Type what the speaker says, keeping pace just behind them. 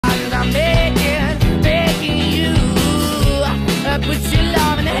I'm begging you, put your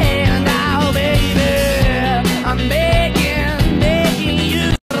love in the hand now, baby. I'm begging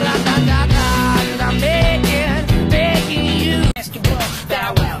you, ra-da-da-da, I'm begging you. Basketball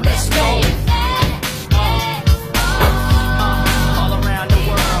style, well, let's go. All around the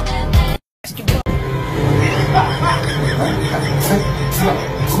world. Basketball.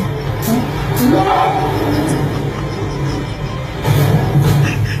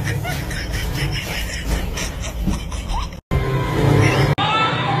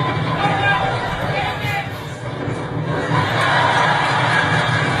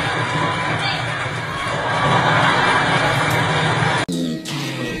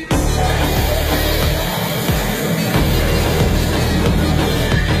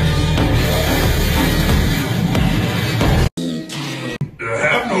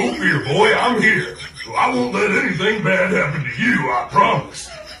 Have no fear, boy, I'm here. I won't let anything bad happen to you, I promise.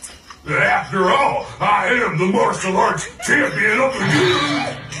 After all, I am the martial arts champion of the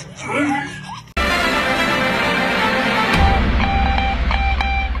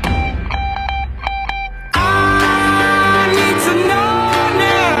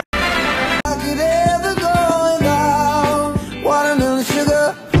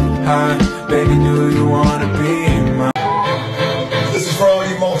Baby, do you wanna be my? This is for all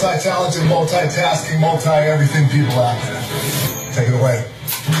you multi-talented, multitasking, multi-everything people out there. Take it away.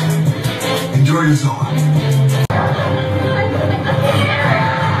 Enjoy your song.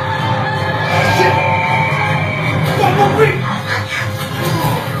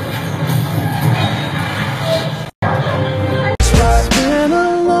 It's been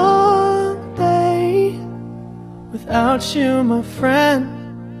a long day without you, my friend.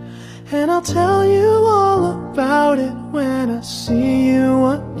 And I'll tell you all about it when I see you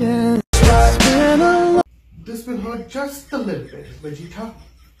again. It's been a long... This will hurt just a little bit, Vegeta.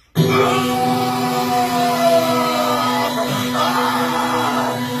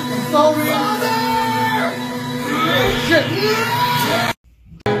 Sorry.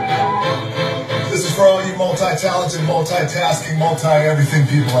 This is for all you multi-talented, multitasking, multi-everything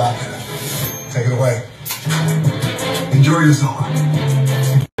people out there. Take it away. Enjoy your song.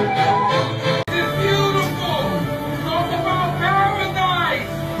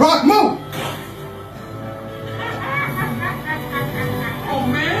 Rock, move! Oh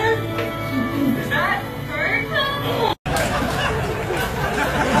man! Is that very cool?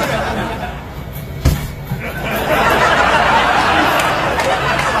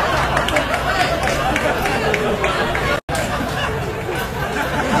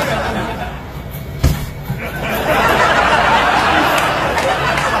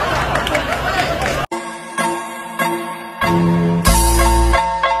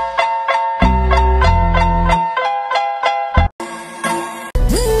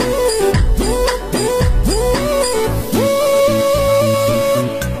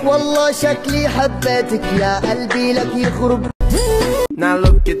 والله شكلي حبيتك يا قلبي لك يخرب. Now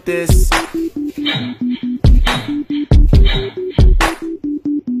look at this.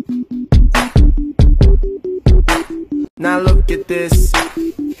 Now look at this.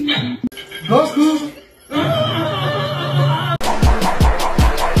 Goku!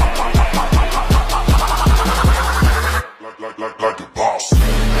 like a boss.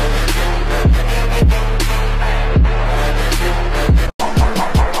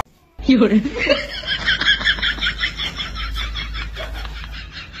 You're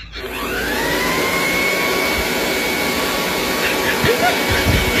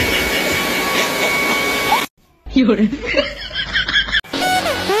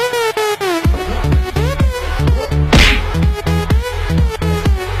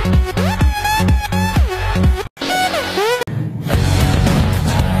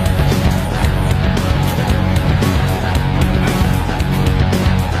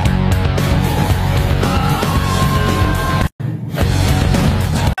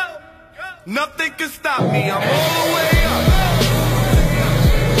Nothing can stop me. I'm all the way up.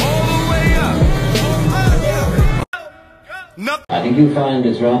 All the way up. I think you find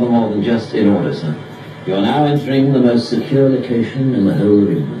it's rather more than just in order, sir. You are now entering the most secure location in the whole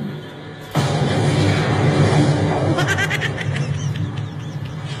region.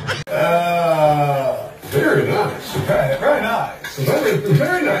 Very nice. Very nice.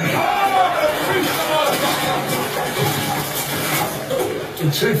 Very nice.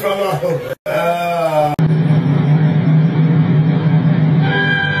 Too far.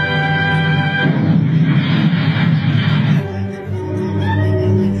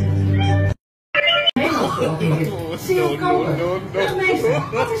 Zeekoper. Meester,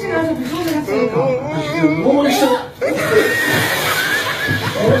 wat is er nou zo bijzonder aan zeekoper? Mooi zo.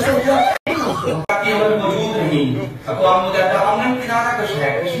 कैसे हो गया? केवल मौजूद नहीं, अक़वाम मुत्तहिदा अमन किनारा कश है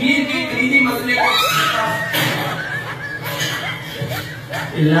कश्मीर के कलीदी मसले को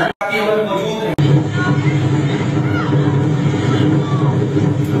केवल मौजूद नहीं।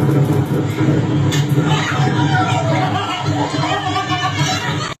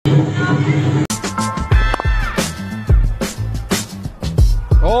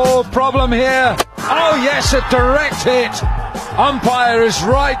 Oh, problem here. Oh, yes, a direct hit. Umpire is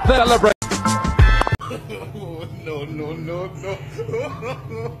right there. Celebrate. No, no, no, no.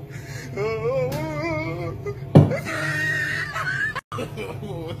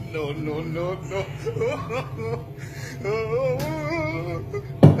 No, no, no, no.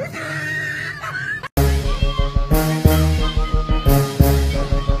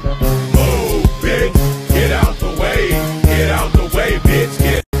 Move, bitch. Get out the way. Get out the way, bitch.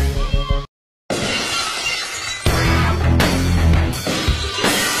 Get.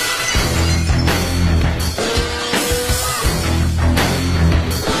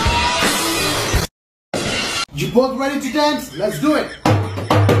 You both ready to dance? Let's do it!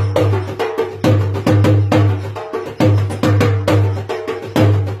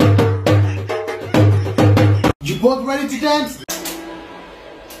 You both ready to dance?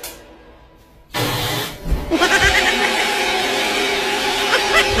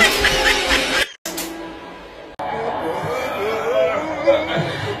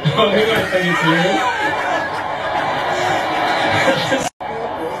 Oh,